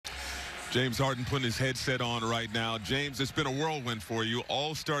James Harden putting his headset on right now. James, it's been a whirlwind for you.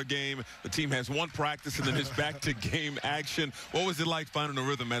 All-star game. The team has one practice and then it's back to game action. What was it like finding a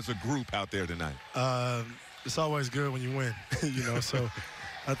rhythm as a group out there tonight? It's always good when you win, so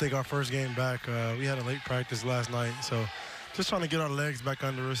I think our first game back, we had a late practice last night, so just trying to get our legs back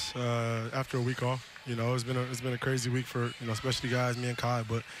under us after a week off. It's been a crazy week for, especially guys, me and Kai,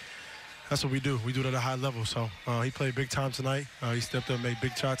 but that's what we do. We do it at a high level. So he played big time tonight. He stepped up, made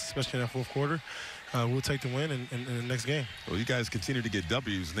big shots, especially in that fourth quarter. We'll take the win in the next game. Well, you guys continue to get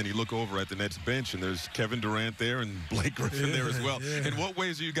W's, and then you look over at the Nets bench, and there's Kevin Durant there and Blake Griffin there as well. Yeah. In what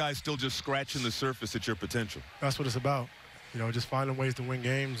ways are you guys still just scratching the surface at your potential? That's what it's about. Just finding ways to win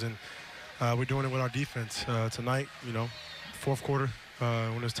games, and we're doing it with our defense. Tonight, fourth quarter,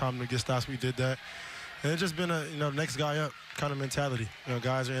 when it's time to get stops, we did that. And it's just been a, next guy up kind of mentality.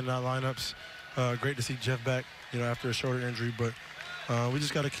 Guys are in our lineups. Great to see Jeff back, after a shoulder injury. But we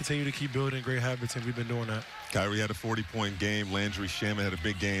just got to continue to keep building great habits, and we've been doing that. Kyrie had a 40-point game. Landry Shamet had a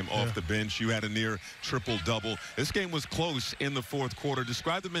big game off the bench. You had a near triple-double. This game was close in the fourth quarter.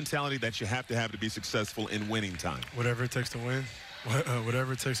 Describe the mentality that you have to be successful in winning time. Whatever it takes to win.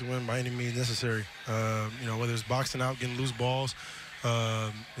 Whatever it takes to win by any means necessary. Whether it's boxing out, getting loose balls,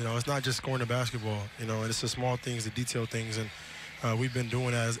 it's not just scoring the basketball, and it's the small things, the detailed things, and we've been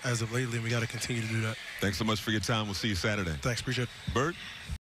doing as of lately, and we got to continue to do that. Thanks so much for your time. We'll see you Saturday. Thanks, appreciate it. Bert?